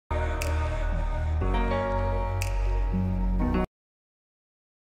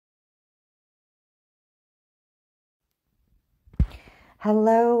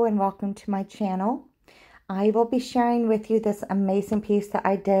Hello and welcome to my channel. I will be sharing with you this amazing piece that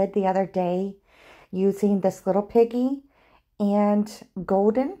I did the other day using this Little Piggy and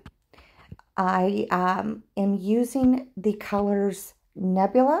Golden. I am using the colors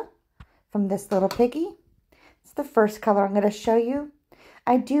Nebula from this Little Piggy. It's the first color I'm going to show you.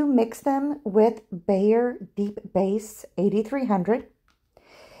 I do mix them with Behr Deep Base 8300.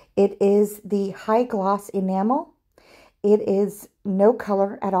 It is the high gloss enamel. It is no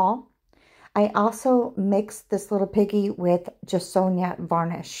color at all. I also mix this Little Piggy with Jasonja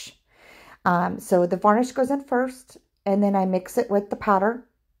Varnish. So the varnish goes in first, and then I mix it with the powder.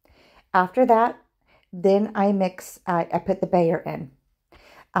 After that, then I put the Behr in.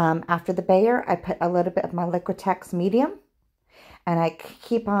 After the Behr, I put a little bit of my Liquitex Medium, and I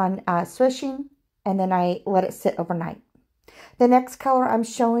keep on swishing, and then I let it sit overnight. The next color I'm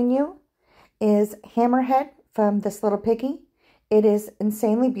showing you is Hammerhead from this Little Piggy. It is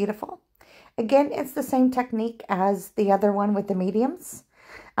insanely beautiful. Again, it's the same technique as the other one with the mediums.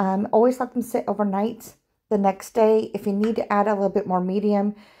 Always let them sit overnight. The next day, if you need to add a little bit more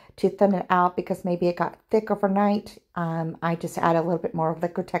medium to thin it out because maybe it got thick overnight, I just add a little bit more of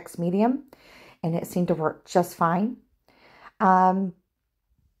Liquitex Medium, and it seemed to work just fine. And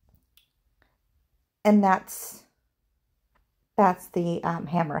that's the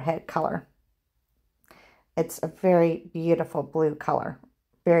Hammerhead color. It's a very beautiful blue color.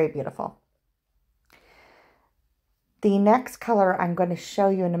 Very beautiful. The next color I'm going to show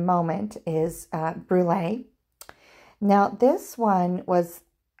you in a moment is Brule. Now, this one was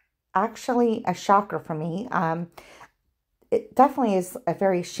actually a shocker for me. It definitely is a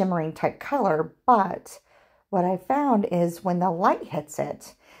very shimmering type color, but what I found is when the light hits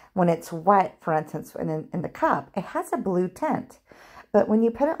it, when it's wet, for instance, in the cup, it has a blue tint. But when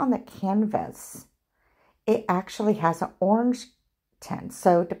you put it on the canvas, it actually has an orange tint.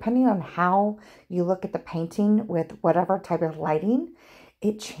 So depending on how you look at the painting with whatever type of lighting,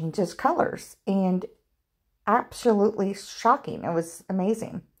 it changes colors, and absolutely shocking. It was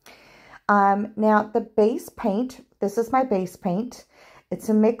amazing. Now the base paint, this is my base paint. It's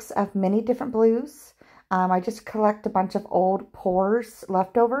a mix of many different blues. I just collect a bunch of old pours,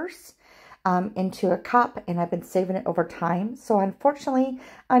 leftovers, into a cup, and I've been saving it over time. So unfortunately,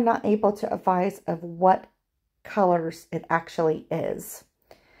 I'm not able to advise of what colors it actually is.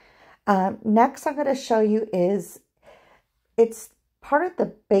 Next I'm going to show you is, it's part of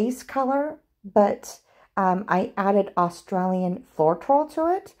the base color, but I added Australian Floetrol to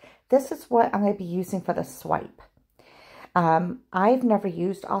it. This is what I'm going to be using for the swipe. I've never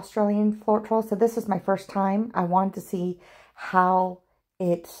used Australian Floetrol, so this is my first time. I wanted to see how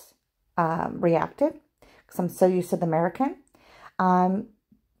it reacted, because I'm so used to the American.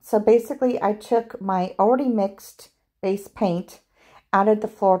 So basically, I took my already mixed base paint, added the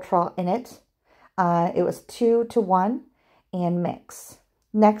Floetrol in it. It was 2-to-1, and mix.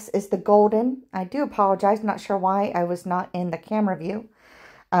 Next is the Golden. I do apologize, not sure why I was not in the camera view.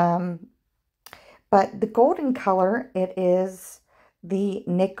 But the Golden color, it is the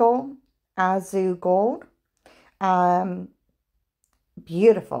Nickel Azo Gold.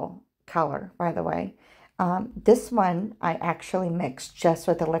 Beautiful color, by the way. This one I actually mixed just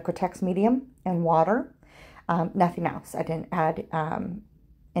with the Liquitex Medium and water. Nothing else. I didn't add I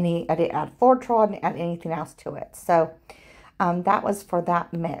didn't add Floetrol, I didn't add anything else to it. So that was for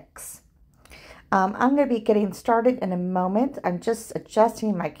that mix. I'm going to be getting started in a moment. I'm just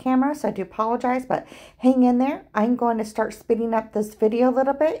adjusting my camera, so I do apologize, but hang in there. I'm going to start speeding up this video a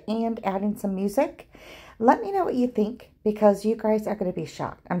little bit and adding some music. Let me know what you think, because you guys are going to be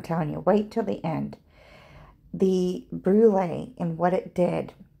shocked. I'm telling you, wait till the end. The Brule and what it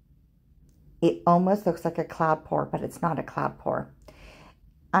did, it almost looks like a cloud pour, but it's not a cloud pour.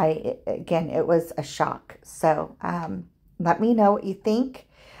 Again, it was a shock. So let me know what you think.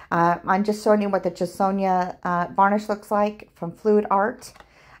 I'm just showing you what the Jasonja varnish looks like from Fluid Art,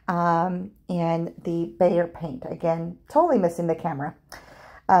 and the Behr paint. Again, totally missing the camera.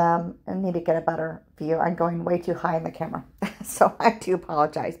 I need to get a better view. I'm going way too high in the camera, so I do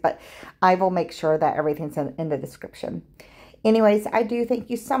apologize, but I will make sure that everything's in the description. Anyways, I do thank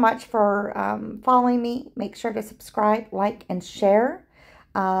you so much for following me. Make sure to subscribe, like, and share,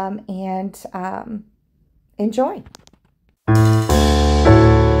 and enjoy.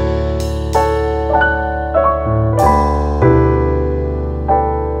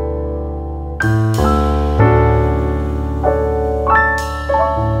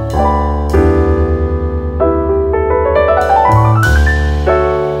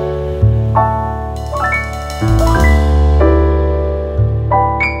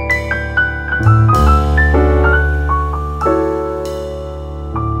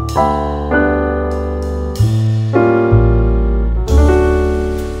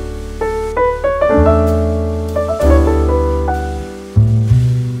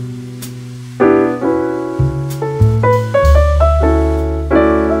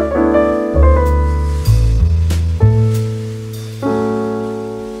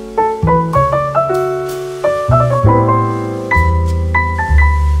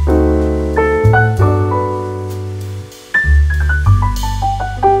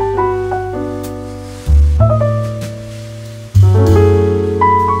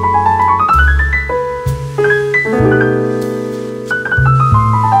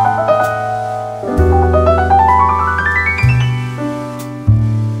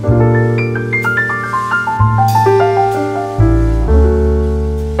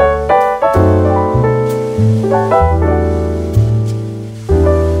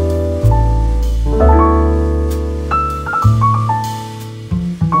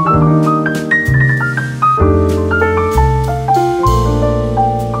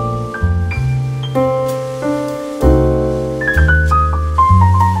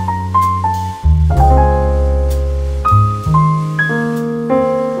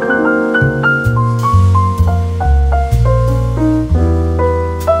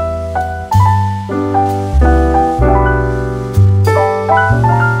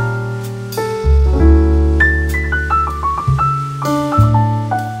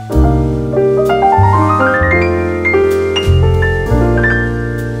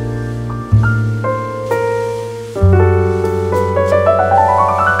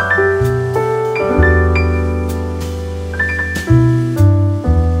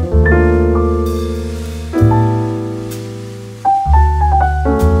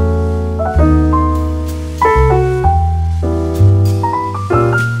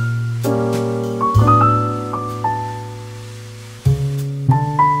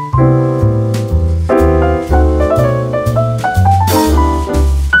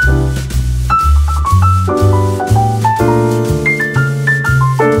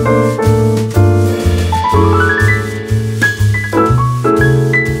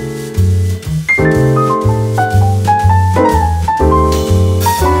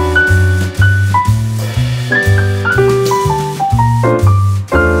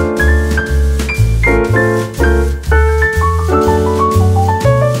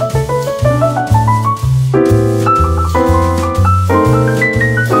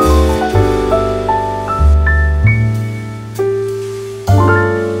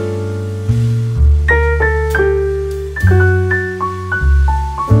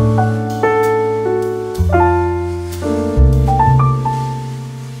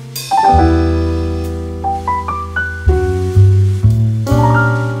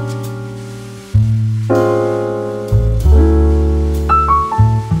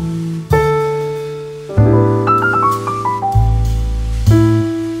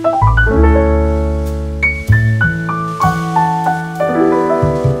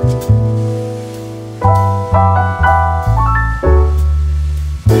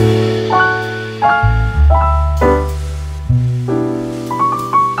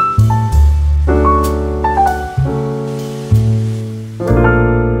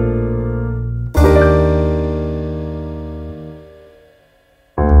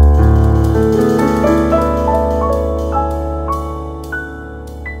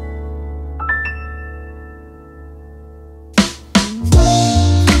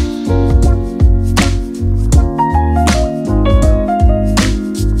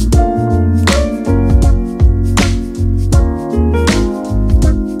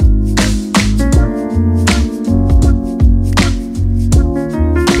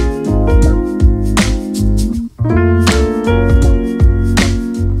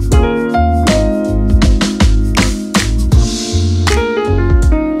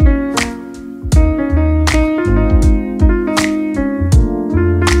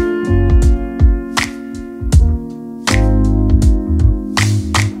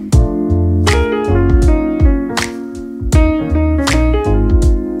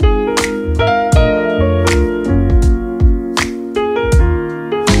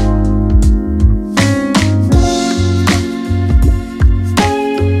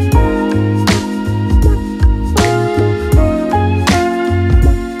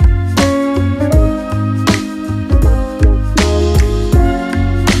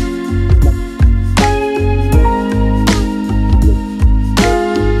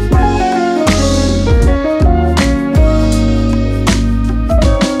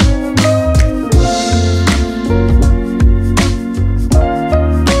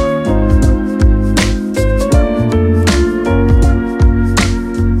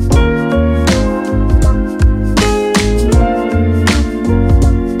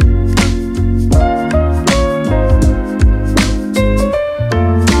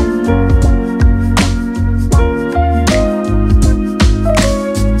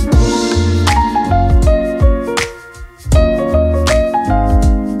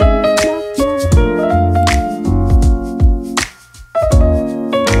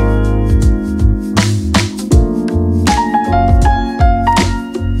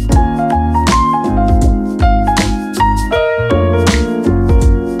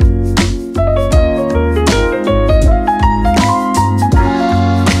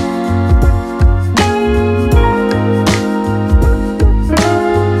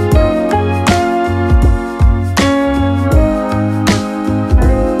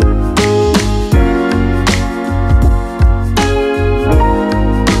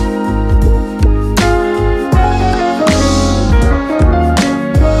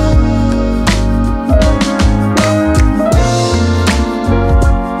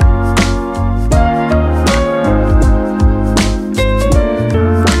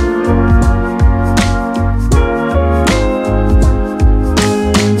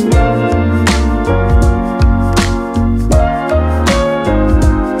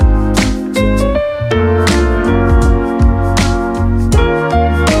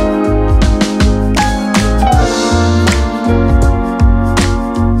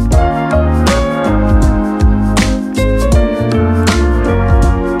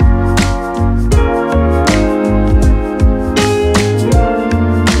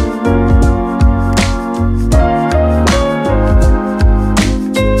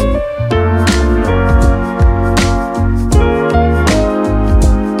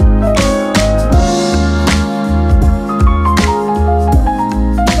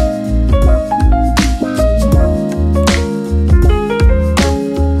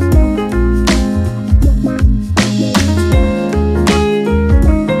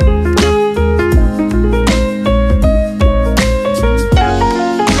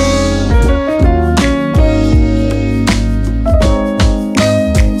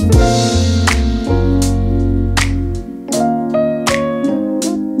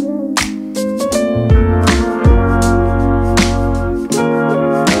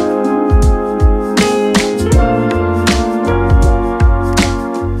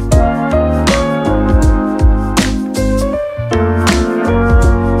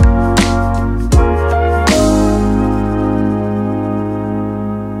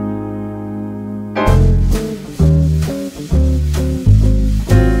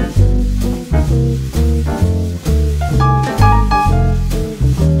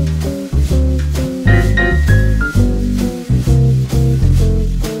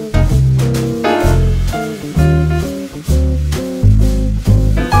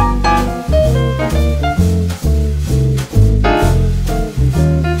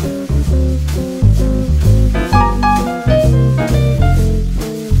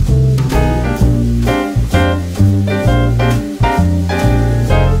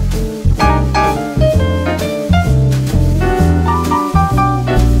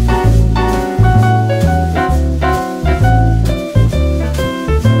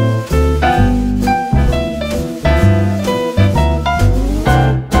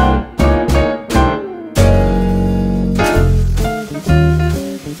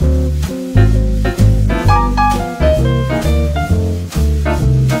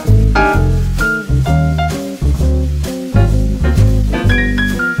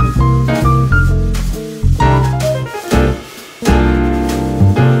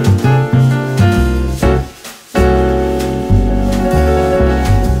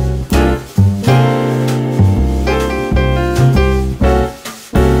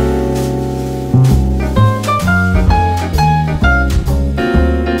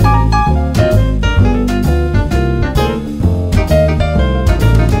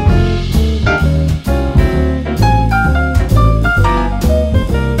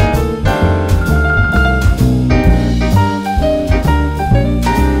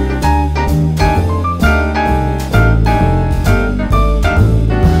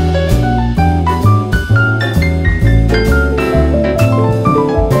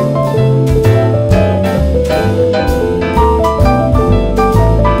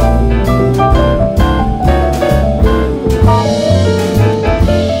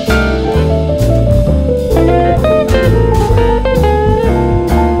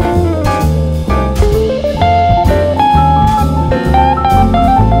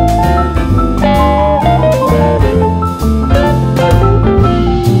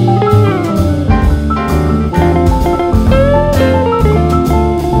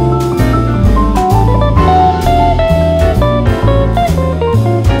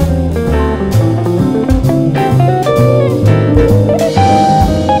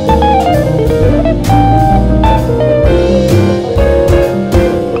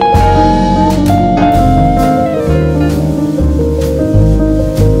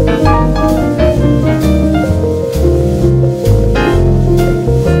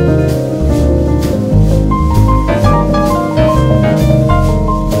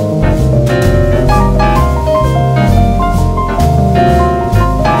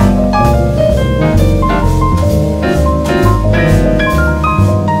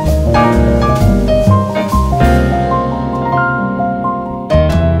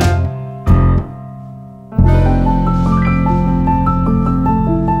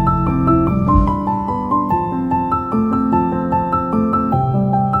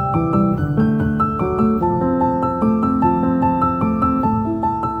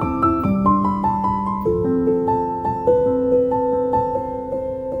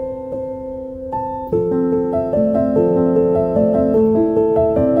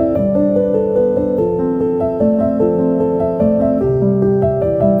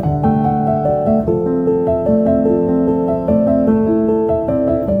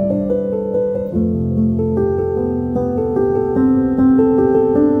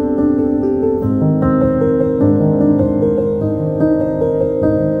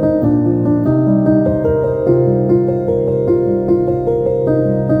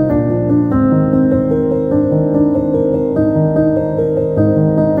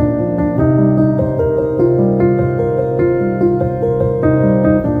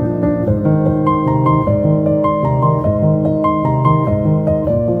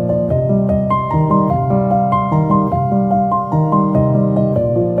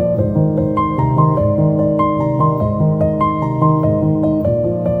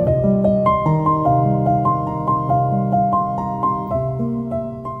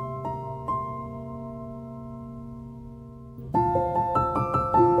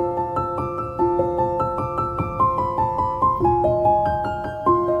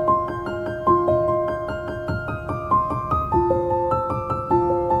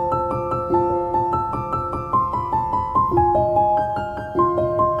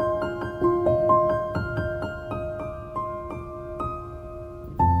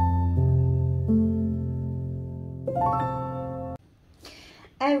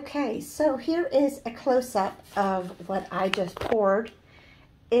 Okay, so here is a close-up of what I just poured.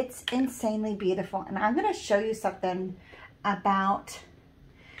 It's insanely beautiful, and I'm going to show you something about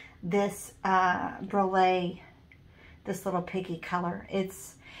this Brule, this Little Piggy color.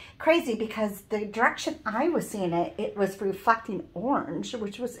 It's crazy because the direction I was seeing it, it was reflecting orange,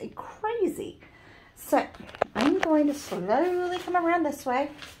 which was crazy. So I'm going to slowly come around this way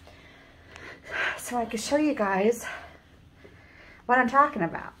so I can show you guys what I'm talking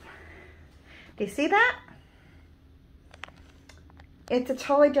about. Do you see that? It's a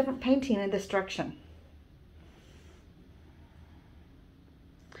totally different painting in this direction.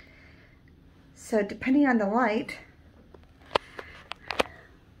 So depending on the light,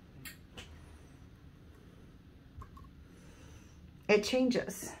 it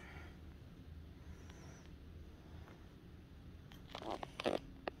changes.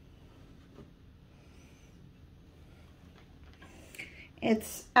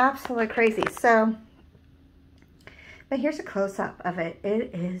 It's absolutely crazy. So, but here's a close-up of it.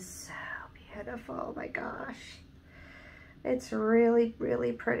 It is so beautiful. Oh my gosh. It's really,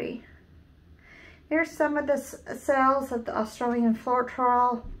 really pretty. Here's some of the cells of the Australian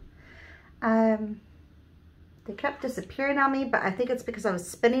Floetrol. They kept disappearing on me, but I think it's because I was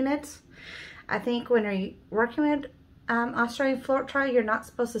spinning it. I think when you're working with Australian Floetrol, you're not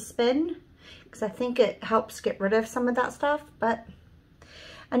supposed to spin, because I think it helps get rid of some of that stuff. But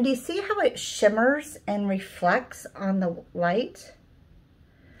and do you see how it shimmers and reflects on the light?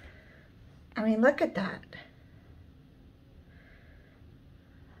 I mean, look at that.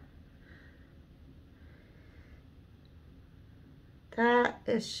 That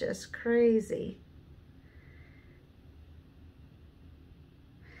is just crazy.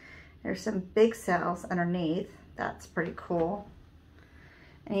 There's some big cells underneath. That's pretty cool.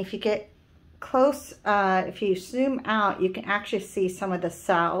 And if you get close, if you zoom out, you can actually see some of the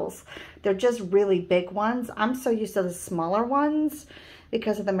cells. They're just really big ones. I'm so used to the smaller ones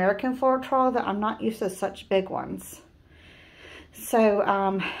because of the American Floetrol that I'm not used to such big ones.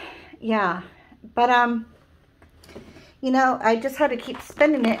 So, yeah. But, you know, I just had to keep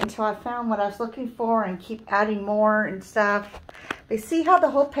spinning it until I found what I was looking for and keep adding more and stuff. But see how the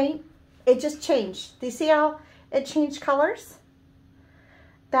whole paint, it just changed. Do you see how it changed colors?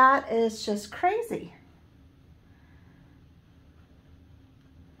 That is just crazy.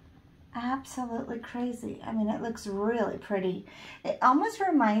 Absolutely crazy. I mean, it looks really pretty. It almost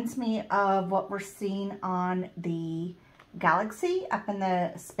reminds me of what we're seeing on the galaxy up in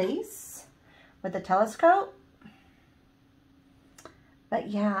the space with the telescope. But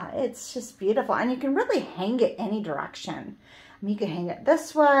yeah, it's just beautiful. And you can really hang it any direction. I mean, you can hang it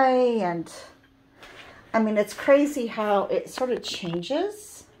this way, and I mean, it's crazy how it sort of changes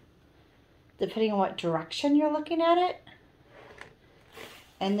depending on what direction you're looking at it.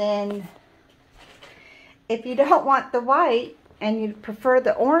 And then if you don't want the white and you prefer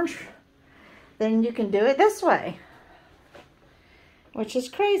the orange, then you can do it this way, which is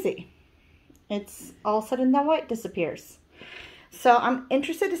crazy. It's all of a sudden the white disappears. So I'm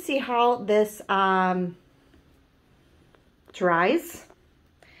interested to see how this dries.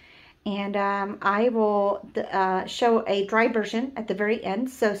 And I will show a dry version at the very end,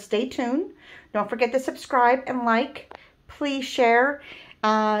 so stay tuned. Don't forget to subscribe and like. Please share.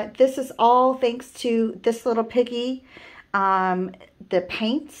 This is all thanks to this Little Piggy, the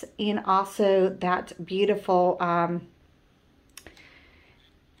paints, and also that beautiful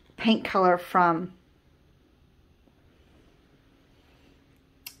paint color from,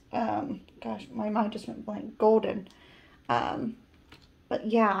 gosh, my mind just went blank, golden. But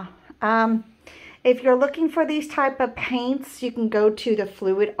yeah, if you're looking for these type of paints, you can go to the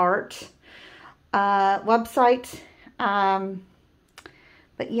Fluid Art website.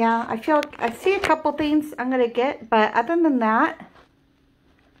 But yeah, I feel like I see a couple things I'm gonna get, but other than that,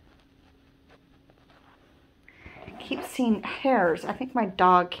 I keep seeing hairs. I think my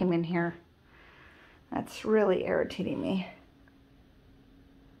dog came in here. That's really irritating me.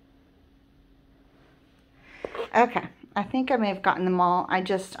 Okay, I think I may have gotten them all. I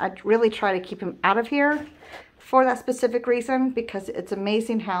really try to keep him out of here for that specific reason, because it's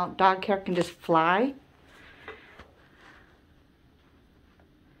amazing how dog hair can just fly.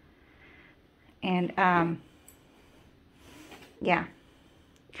 And, yeah.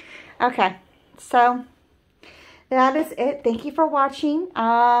 Okay, so that is it. Thank you for watching.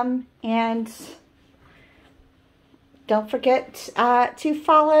 And don't forget to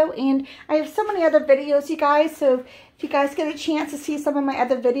follow. And I have so many other videos, you guys. So if you guys get a chance to see some of my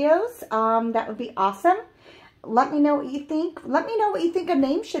other videos, that would be awesome. Let me know what you think. Let me know what you think a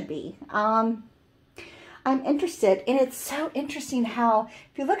name should be. I'm interested. And it's so interesting how,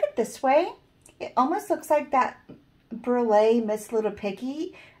 if you look at it this way, it almost looks like that Brule Miss Little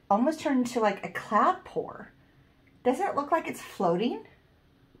Piggy almost turned into like a cloud pour. Doesn't it look like it's floating?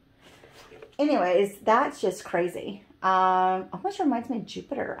 Anyways, that's just crazy. Almost reminds me of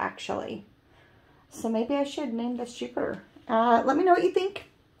Jupiter, actually. So maybe I should name this Jupiter. Let me know what you think.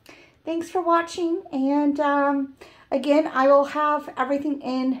 Thanks for watching. And again, I will have everything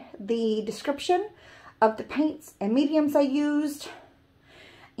in the description of the paints and mediums I used.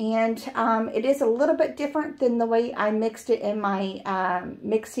 And it is a little bit different than the way I mixed it in my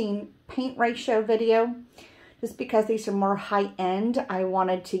mixing paint ratio video. Just because these are more high-end, I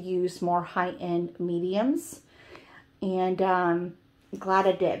wanted to use more high-end mediums. And glad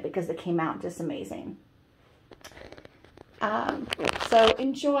I did, because it came out just amazing. So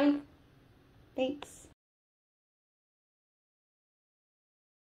enjoy. Thanks.